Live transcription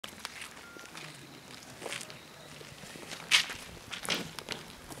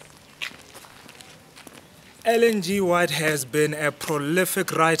Ellen G. White has been a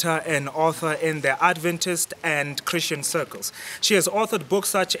prolific writer and author in the Adventist and Christian circles. She has authored books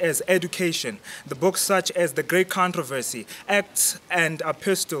such as Education, the books such as The Great Controversy, Acts and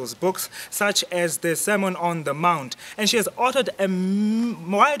Epistles, books such as The Sermon on the Mount, and she has authored a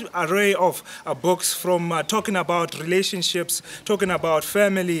wide array of books from talking about relationships, talking about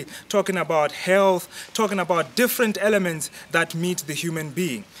family, talking about health, talking about different elements that meet the human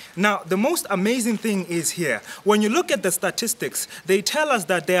being. Now, the most amazing thing is here. When you look at the statistics, they tell us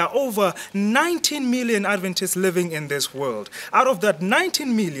that there are over 19 million Adventists living in this world. Out of that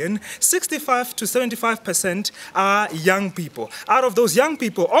 19 million, 65 to 75% are young people. Out of those young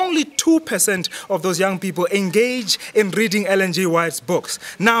people, only 2% of those young people engage in reading Ellen G. White's books.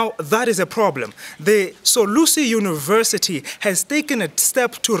 Now, that is a problem. So Lucy University has taken a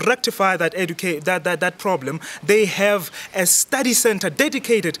step to rectify that problem. They have a study center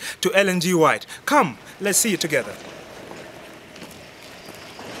dedicated to Ellen G. White. Come, let's see it together.